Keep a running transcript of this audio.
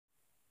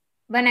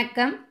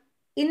வணக்கம்.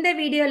 இந்த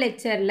video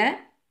லெக்சர்ல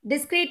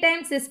discrete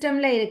time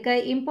systemல இருக்க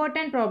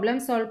important problem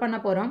solve பண்ண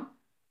போறோம்.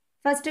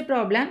 First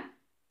problem,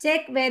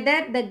 check whether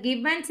the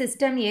given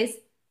system is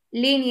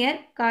linear,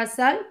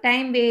 causal,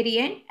 time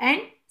variant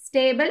and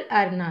stable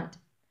or not.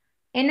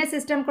 என்ன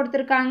system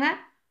கொடுத்திருக்காங்க?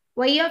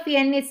 y of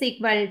n is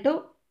equal to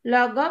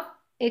log of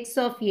x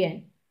of n.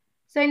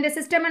 So இந்த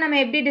system நம்ம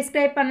எப்படி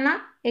describe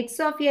பண்ணலாம்?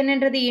 x of n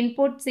என்றது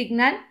input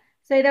signal.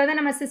 So இதாவது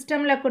நம்ம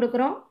சிஸ்டம்ல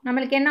கொடுக்கிறோம்.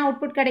 நமக்கு என்ன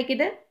அவுட்புட்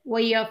கிடைக்குது?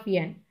 y of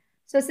n.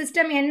 So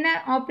system என்ன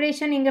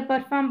ஆபரேஷன் இங்க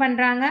பெர்ஃபார்ம்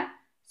பண்றாங்க?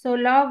 So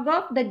log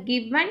of the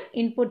given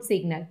input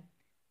signal.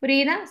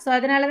 புரியுதா? So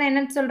அதனால தான்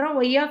என்ன சொல்றோம்?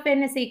 y of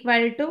n is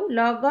equal to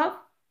log of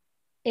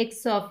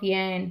x of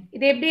n.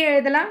 இது எப்படி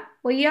எழுதலாம்?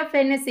 y of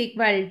n is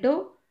equal to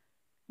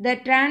the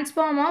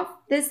transform of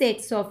this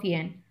x of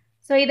n.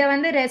 So இதை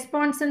வந்து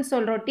ரெஸ்பான்ஸ்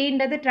சொல்றோம். t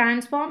ன்றது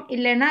transform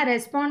இல்லைனா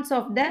response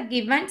of the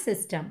given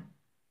system.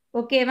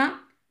 ஓகேவா?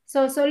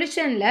 So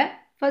சொல்யூஷன்ல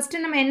first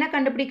நம்ம என்ன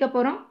கண்டுபிடிக்க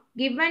போறோம்?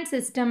 given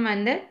system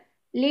வந்து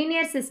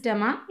linear system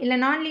இல்ல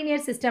non-linear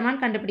system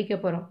கண்டுபிடிக்க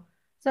போறோம்.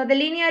 So the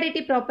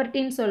linearity property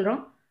ன்னு சொல்றோம்.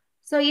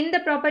 So இந்த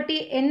property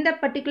எந்த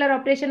particular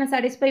operation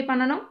satisfy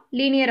பண்ணனும்?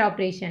 linear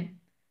operation.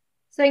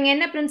 So இங்க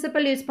என்ன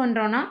principle யூஸ்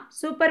பண்றோம்னா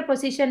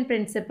superposition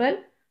principle.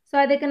 So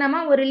அதுக்கு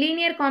நம்ம ஒரு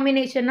linear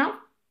combination of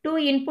two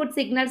input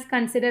signals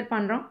consider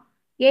பண்றோம்.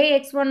 a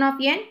x1 of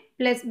n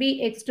plus b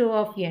x2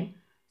 of n.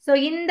 So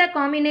இந்த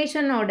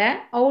combination ஓட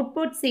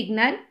output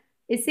signal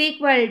is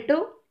equal to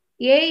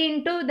a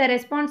into the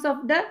response of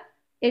the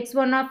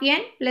x1 of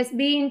n plus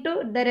b into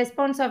the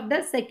response of the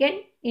second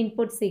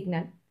input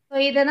signal. So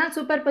இதுதான்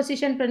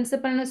superposition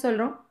principle னு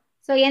சொல்றோம்.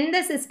 So எந்த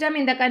system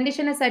இந்த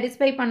condition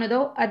satisfy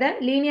பண்ணுதோ அதை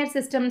linear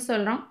system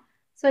சொல்றோம்.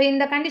 So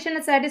இந்த condition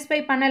satisfy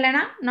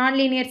பண்ணலனா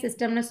non-linear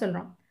system னு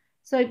சொல்றோம்.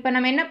 So இப்போ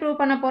நம்ம என்ன prove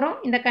பண்ண போறோம்?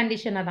 இந்த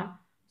condition தான்.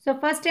 So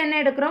first என்ன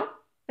எடுக்கிறோம்?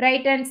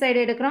 Right hand side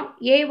எடுக்கிறோம்.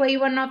 a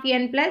y1 of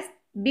n plus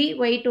b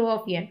y2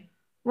 of n.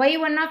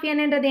 y1 of n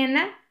என்றது என்ன?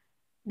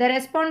 The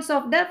response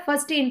of the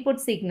first input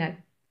signal.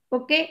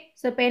 Okay.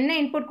 So இப்போ என்ன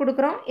input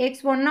கொடுக்கிறோம்?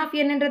 x1 of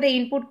n என்றது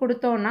input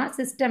கொடுத்தோம்னா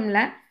சிஸ்டம்ல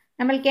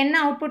நம்மளுக்கு என்ன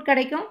output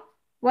கிடைக்கும்?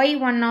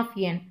 y1 of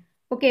n.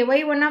 Okay.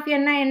 y1 of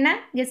n என்ன?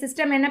 இங்க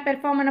சிஸ்டம் என்ன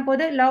பெர்ஃபார்ம் பண்ண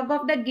போகுது? log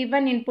of the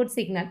given input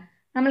signal.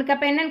 நம்மளுக்கு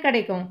அப்போ என்னன்னு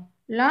கிடைக்கும்?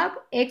 log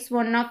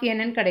x1 of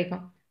n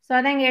கிடைக்கும். ஸோ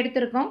அதான் இங்கே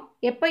எடுத்திருக்கோம்.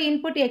 எப்போ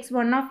input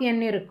x1 of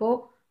n இருக்கோ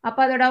அப்போ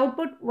அதோட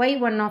output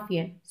y1 of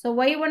n. So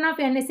y1 of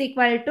n is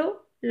equal to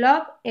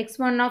log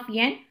x1 of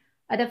n.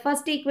 அதை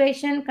ஃபர்ஸ்ட்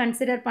ஈக்குவேஷன்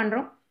கன்சிடர்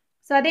பண்ணுறோம்.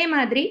 ஸோ அதே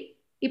மாதிரி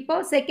இப்போ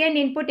second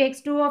input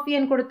x2 of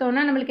n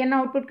கொடுத்தோம்னா நம்மளுக்கு என்ன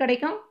அவுட்புட்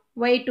கிடைக்கும்?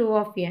 y2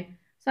 of n.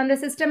 ஸோ அந்த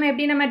சிஸ்டம்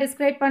எப்படி நம்ம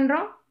டிஸ்கிரைப்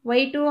பண்ணுறோம்?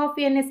 y2 of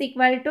n is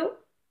equal to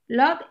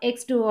log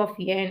x2 of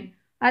n.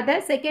 அதை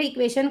செகண்ட்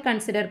ஈக்குவேஷன்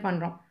கன்சிடர்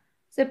பண்ணுறோம்.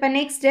 ஸோ இப்போ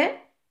நெக்ஸ்ட்டு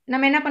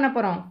நம்ம என்ன பண்ண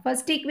போகிறோம்?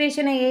 ஃபர்ஸ்ட்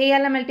ஈக்குவேஷனை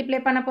ஏயால் மல்டிப்ளை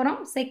பண்ண போகிறோம்.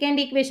 செகண்ட்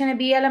ஈக்குவேஷனை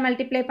பியால்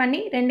மல்டிப்ளை பண்ணி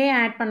ரெண்டையும்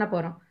ஆட் பண்ண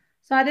போகிறோம்.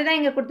 ஸோ அதுதான்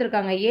இங்கே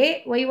கொடுத்துருக்காங்க. a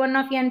y1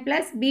 of n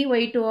plus b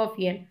y2 of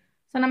n.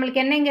 So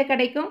நம்மளுக்கு என்ன இங்கே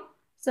கிடைக்கும்?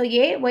 So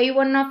a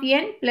y1 of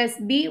n plus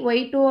b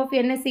y2 of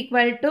n is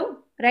equal to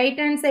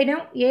right hand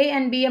சைடும் a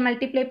and b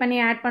மல்டிப்ளை பண்ணி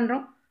ஆட்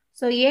பண்ணுறோம்.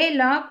 So a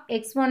log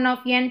x1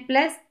 of n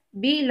plus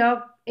b log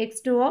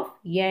x2 of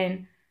n.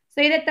 So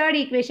இதை third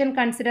equation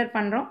consider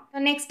பண்ணுறோம்.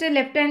 So next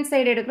left hand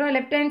side எடுக்கிறோம்.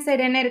 Left hand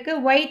side என்ன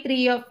இருக்குது? y3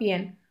 of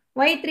n.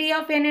 y3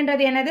 of n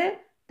என்றது என்னது?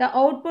 The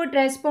output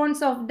response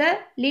of the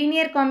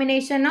linear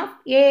combination of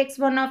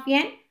ax1 of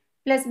n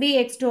plus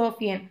bx2 of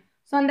n.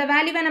 So அந்த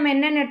வேல்யூவை நம்ம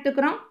என்னென்னு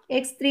எடுத்துக்கிறோம்?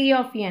 x3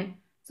 of n.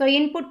 So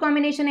input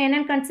combination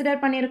என்னென்னு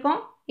கன்சிடர்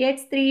பண்ணியிருக்கோம்?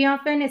 x3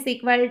 of n is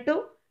equal to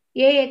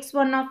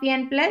ax1 of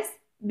n plus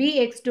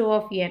bx2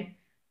 of n.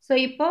 So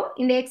இப்போ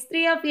இந்த x3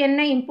 of n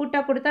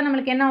இன்புட்டாக கொடுத்தா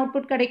நம்மளுக்கு என்ன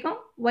அவுட்புட் கிடைக்கும்?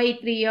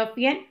 y3 of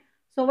n.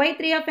 So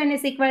y3 of n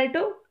is equal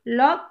to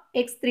log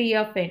x3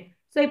 of n.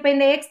 So இப்போ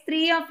இந்த x3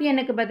 of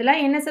nக்கு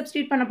பதிலாக என்ன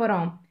சப்ஸ்டியூட் பண்ண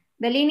போகிறோம்?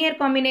 The linear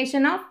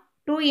combination of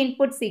two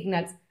input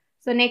signals.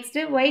 So next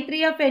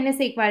y3 of n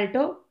is equal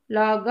to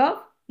log of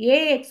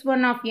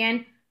ax1 of n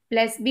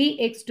plus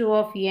bx2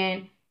 of n.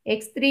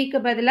 x3க்கு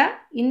பதிலாக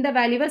இந்த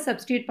வேல்யூவை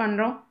substitute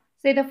பண்ணுறோம்.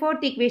 ஸோ இதை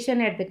ஃபோர்த்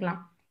ஈக்குவேஷன் எடுத்துக்கலாம்.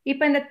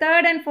 இப்போ இந்த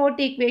தேர்ட் அண்ட்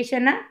ஃபோர்த்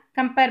ஈக்குவேஷனை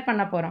compare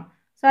பண்ண போகிறோம்.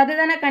 ஸோ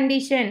அதுதானே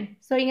கண்டிஷன்.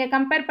 ஸோ இங்கே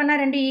கம்பேர்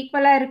பண்ணால் ரெண்டு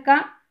ஈக்குவலாக இருக்கா?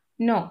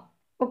 நோ.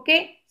 ஓகே.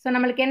 ஸோ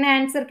நம்மளுக்கு என்ன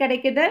ஆன்சர்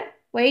கிடைக்குது?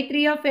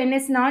 y3 of n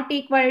is not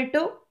equal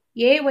to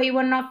a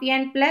y1 of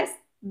n plus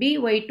b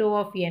y2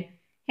 of n.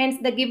 Hence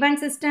the given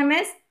system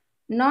is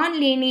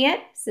non-linear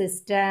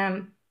system.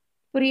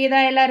 புரியுதா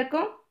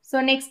எல்லாருக்கும்? ஸோ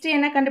நெக்ஸ்ட்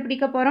என்ன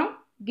கண்டுபிடிக்க போகிறோம்?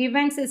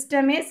 given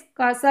system is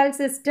causal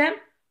system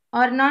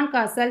or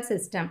non-causal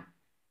system.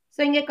 So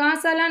இங்கே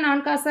காசாலா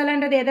நான்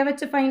காசாலான்றது எதை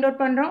வச்சு find out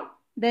பண்ணுறோம்?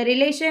 the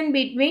relation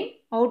between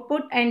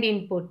output and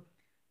input.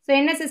 So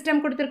என்ன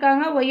சிஸ்டம்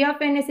கொடுத்துருக்காங்க? y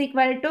of n is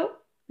equal to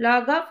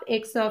log of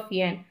x of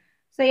n.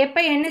 So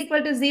எப்போ n is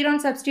equal to 0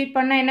 substitute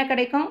பண்ணால் என்ன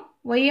கிடைக்கும்?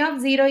 y of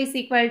 0 is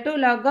equal to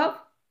log of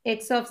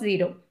x of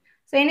 0.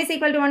 So n is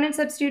equal to 1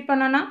 substitute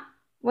பண்ணோன்னா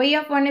y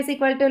of 1 is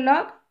equal to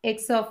log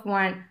x of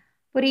 1.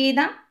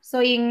 புரியுதா? So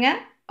இங்கே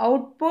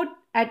output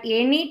at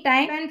any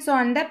time depends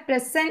on the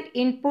present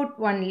input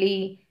only.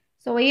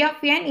 So y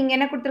of n இங்கே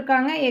என்ன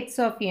கொடுத்துருக்காங்க x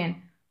of n.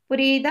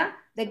 புரியுதா?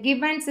 The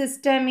given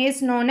system is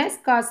known as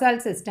causal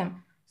system.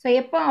 So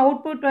எப்போ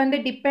output வந்து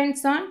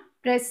depends on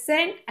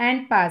present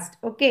and past.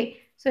 Okay,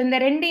 so இந்த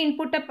ரெண்டு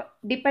இன்புட்டை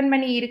depend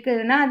பண்ணி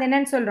இருக்குதுன்னா அது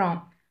என்னன்னு சொல்கிறோம்?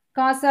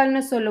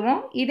 காசால்னு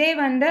சொல்லுவோம். இதே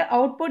வந்து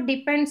அவுட்புட்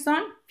டிபெண்ட்ஸ்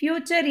ஆன்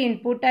ஃபியூச்சர்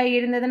இன்புட்டாக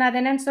இருந்ததுன்னா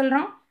அது என்னன்னு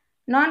சொல்கிறோம்?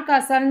 நான்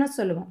காசால்னு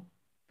சொல்லுவோம்.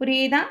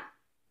 புரியுதா?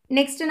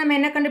 நெக்ஸ்ட் நம்ம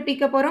என்ன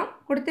கண்டுபிடிக்க போகிறோம்?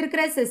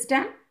 கொடுத்துருக்கிற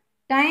சிஸ்டம்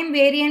டைம்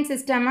வேரியன்ட்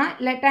சிஸ்டமா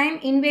இல்லை டைம்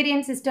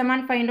இன்வேரியன்ட்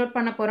சிஸ்டமான்னு ஃபைண்ட் அவுட்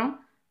பண்ண போகிறோம்.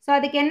 ஸோ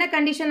அதுக்கு என்ன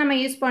கண்டிஷன் நம்ம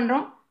யூஸ்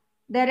பண்ணுறோம்?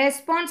 The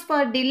response for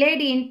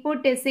delayed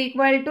input is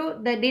equal to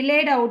the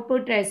delayed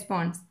output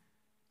response.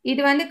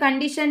 இது வந்து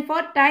condition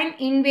for time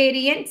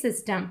invariant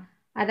system.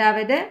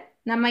 அதாவது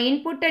நம்ம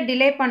இன்புட்டை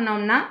டிலே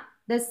பண்ணோம்னா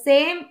the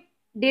same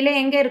டிலே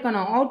எங்கே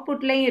இருக்கணும்?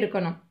 அவுட்புட்லேயும்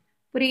இருக்கணும்.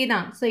 புரியுதா?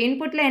 ஸோ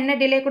இன்புட்டில் என்ன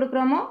டிலே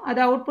கொடுக்குறோமோ அது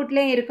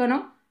அவுட்புட்லேயும்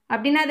இருக்கணும்.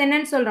 அப்படின்னா அது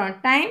என்னன்னு சொல்கிறோம்?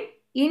 Time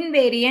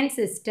invariant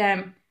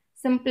system.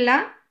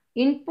 சிம்பிளாக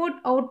இன்புட்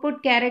அவுட்புட்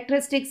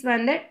கேரக்டரிஸ்டிக்ஸ்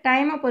வந்து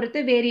டைமை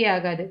பொறுத்து வேரி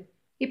ஆகாது.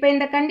 இப்போ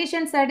இந்த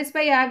கண்டிஷன்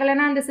சாட்டிஸ்ஃபை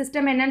ஆகலைன்னா அந்த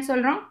சிஸ்டம் என்னன்னு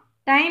சொல்கிறோம்?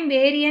 Time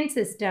variant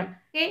system.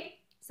 Okay,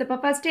 so இப்போ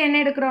ஃபஸ்ட்டு என்ன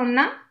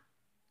எடுக்கிறோம்னா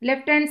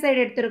லெஃப்ட் ஹேண்ட்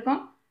சைடு எடுத்திருக்கோம்.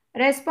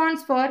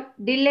 Response for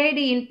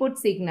delayed input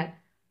signal.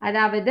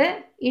 அதாவது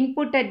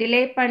இன்புட்டை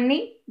டிலே பண்ணி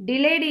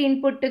டிலேடு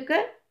இன்புட்டுக்கு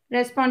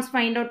ரெஸ்பான்ஸ்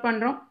ஃபைண்ட் அவுட்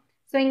பண்ணுறோம்.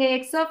 ஸோ இங்கே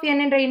எக்ஸ் ஆஃப்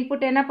என்ற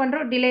இன்புட் என்ன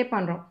பண்ணுறோம்? டிலே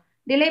பண்ணுறோம்.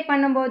 டிலே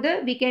பண்ணும்போது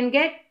we can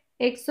get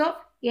x of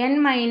n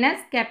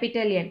minus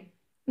capital N.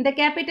 இந்த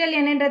கேபிட்டல்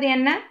என்னன்றது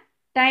என்ன?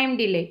 Time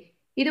delay.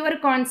 இது ஒரு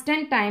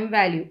கான்ஸ்டன்ட் டைம்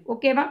வேல்யூ.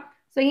 ஓகேவா?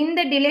 ஸோ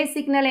இந்த டிலே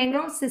சிக்னல்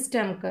எங்கிறோம்?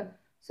 சிஸ்டம்க்கு.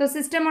 ஸோ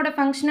சிஸ்டமோட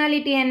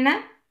ஃபங்க்ஷனாலிட்டி என்ன?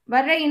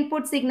 வர்ற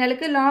இன்புட்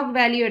சிக்னலுக்கு லாக்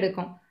வேல்யூ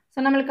எடுக்கும். ஸோ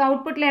நம்மளுக்கு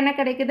அவுட்புட்டில் என்ன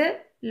கிடைக்குது?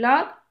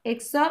 Log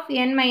x of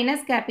n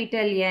minus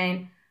capital N.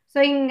 So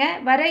இங்கே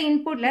வர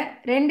இன்புட்டில்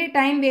ரெண்டு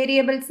டைம்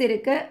வேரியபிள்ஸ்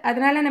இருக்குது.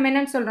 அதனால் நம்ம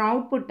என்னென்னு சொல்கிறோம்?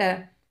 அவுட்புட்டை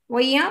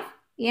Y of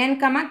n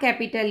comma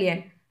capital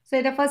N. So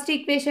இதை ஃபர்ஸ்ட்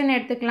ஈக்குவேஷன்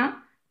எடுத்துக்கலாம்.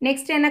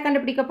 நெக்ஸ்ட் என்ன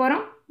கண்டுபிடிக்க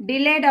போகிறோம்?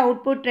 Delayed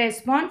output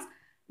response.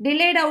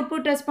 Delayed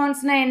output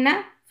ரெஸ்பான்ஸ்னால் என்ன?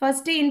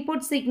 ஃபஸ்ட்டு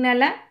இன்புட்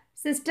சிக்னலை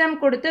சிஸ்டம்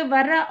கொடுத்து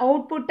வர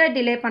அவுட்புட்டை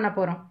டிலே பண்ண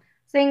போகிறோம்.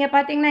 ஸோ இங்கே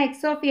பார்த்தீங்கன்னா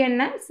எக்ஸ் ஆஃப்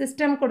என்ன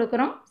சிஸ்டம்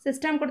கொடுக்குறோம்.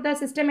 சிஸ்டம் கொடுத்தா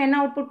சிஸ்டம் என்ன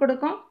அவுட்புட்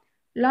கொடுக்கும்?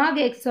 Log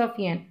x of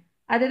n.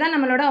 அதுதான்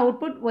நம்மளோட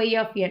அவுட்புட் ஒய்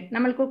ஆஃப் என்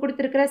நம்மளுக்கு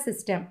கொடுத்துருக்கிற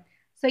சிஸ்டம்.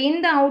 ஸோ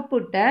இந்த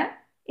அவுட்புட்டை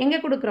எங்கே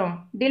கொடுக்குறோம்?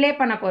 டிலே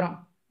பண்ண போகிறோம்.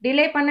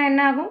 டிலே பண்ண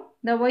என்ன ஆகும்?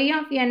 இந்த ஒய்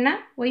ஆஃப் என்ன?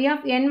 Y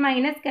of n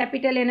minus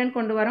capital என்னன்னு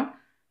கொண்டு வரோம்.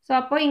 ஸோ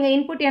அப்போ இங்கே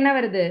இன்புட் என்ன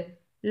வருது?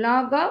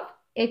 Lock of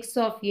X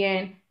of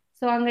n.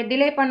 So அங்கே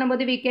டிலே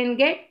பண்ணும்போது we can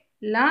get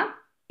log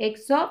x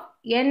of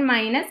n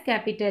minus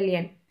capital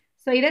N.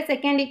 So இதை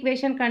செகண்ட்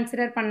ஈக்குவேஷன்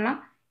கன்சிடர் பண்ணலாம்.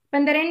 இப்போ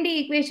இந்த ரெண்டு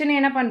ஈக்குவேஷனை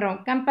என்ன பண்ணுறோம்?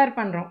 கம்பேர்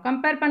பண்ணுறோம்.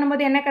 கம்பேர்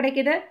பண்ணும்போது என்ன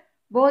கிடைக்குது?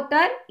 Both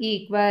are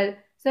equal.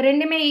 ஸோ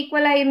ரெண்டுமே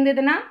ஈக்குவலாக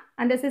இருந்ததுன்னா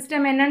அந்த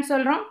சிஸ்டம் என்னன்னு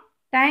சொல்கிறோம்?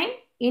 Time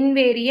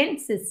invariant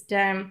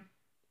system.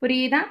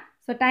 புரியுதா?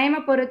 ஸோ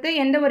டைமை பொறுத்து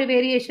எந்த ஒரு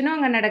வேரியேஷனும்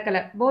அங்கே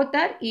நடக்கலை. Both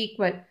are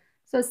equal.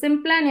 ஸோ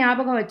சிம்பிளாக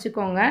ஞாபகம்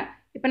வச்சுக்கோங்க.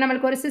 இப்போ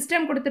நம்மளுக்கு ஒரு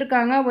சிஸ்டம்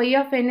கொடுத்துருக்காங்க Y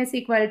of n is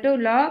equal to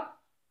log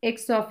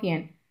x of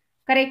n.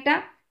 கரெக்டாக?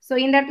 ஸோ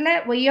இந்த இடத்துல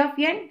Y of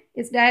n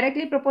is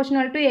directly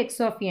proportional to X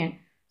of n.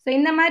 So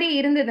இந்த மாதிரி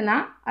இருந்ததுன்னா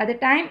அது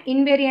டைம்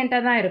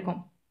இன்வேரியண்ட்டாக தான் இருக்கும்.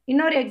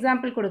 இன்னொரு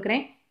எக்ஸாம்பிள்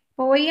கொடுக்குறேன்.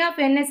 இப்போ Y of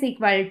n is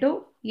equal to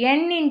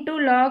n into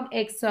log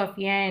x of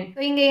n.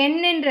 So இங்கே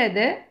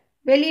என்னன்றது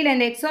வெளியில்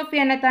இந்த எக்ஸ் ஆஃப்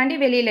என்னை தாண்டி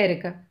வெளியில்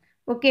இருக்குது.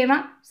 ஓகேவா?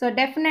 ஸோ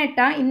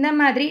டெஃபினட்டாக இந்த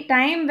மாதிரி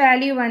டைம்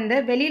வேல்யூ வந்து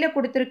வெளியில்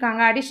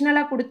கொடுத்துருக்காங்க,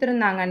 அடிஷ்னலாக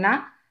கொடுத்துருந்தாங்கன்னா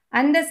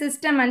அந்த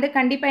சிஸ்டம் வந்து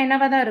கண்டிப்பாக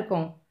என்னவாக தான்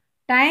இருக்கும்?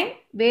 டைம்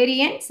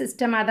வேரியன்ட்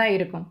சிஸ்டமாக தான்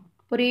இருக்கும்.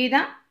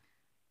 புரியுதா?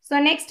 ஸோ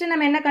நெக்ஸ்ட்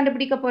நம்ம என்ன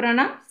கண்டுபிடிக்க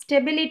போகிறோன்னா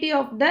stability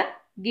of the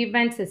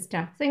given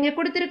system. So இங்கே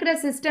கொடுத்துருக்கிற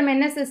சிஸ்டம்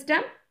என்ன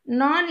சிஸ்டம்?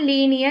 நான்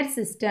லீனியர்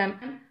சிஸ்டம்.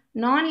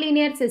 நான்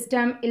லீனியர்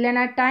சிஸ்டம்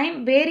இல்லைனா டைம்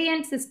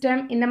வேரியன்ட்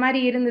சிஸ்டம் இந்த மாதிரி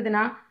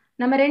இருந்ததுன்னா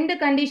நம்ம ரெண்டு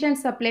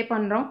கண்டிஷன்ஸ் அப்ளை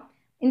பண்ணுறோம்.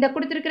 இந்த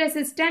கொடுத்துருக்கிற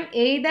சிஸ்டம்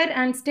எய்தர்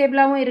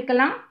அன்ஸ்டேபிளாகவும்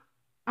இருக்கலாம்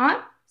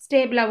ஆர்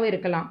ஸ்டேபிளாகவும்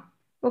இருக்கலாம்.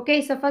 ஓகே,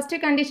 ஸோ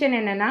ஃபஸ்ட்டு கண்டிஷன்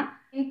என்னென்னா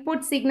input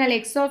signal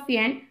x of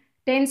n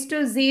tends to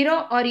 0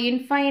 or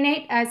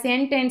infinite as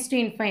n tends to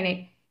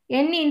infinite.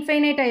 n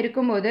infinite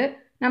இருக்கும்போது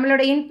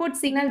நம்மளோட input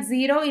signal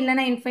 0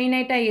 இல்லைனா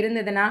infinite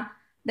இருந்ததுன்னா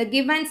the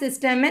given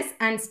system is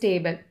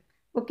unstable.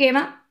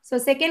 ஓகேவா? So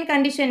second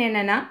condition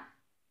என்னென்னா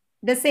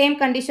the same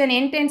condition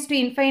n tends to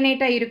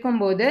infinite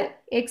இருக்கும்போது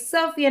x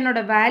of n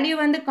ஓட value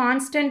வந்து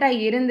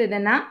கான்ஸ்டண்ட்டாக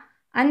இருந்ததுன்னா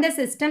அந்த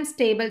சிஸ்டம்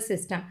ஸ்டேபிள்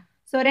சிஸ்டம்.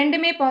 ஸோ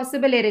ரெண்டுமே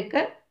பாசிபிள்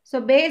இருக்குது. So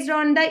based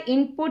on the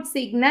input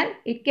signal,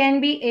 it can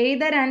be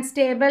either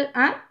unstable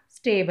or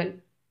stable.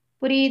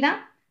 புரியுதா?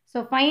 So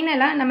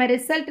finally நம்ம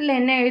ரிசல்ட்டில்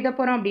என்ன எழுத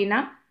போகிறோம் அப்படின்னா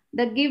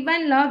the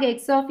given log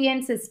x of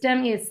n system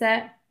is a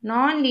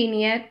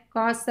non-linear,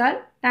 causal,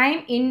 time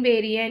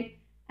invariant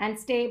and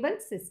stable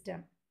system.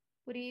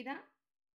 புரியுதா?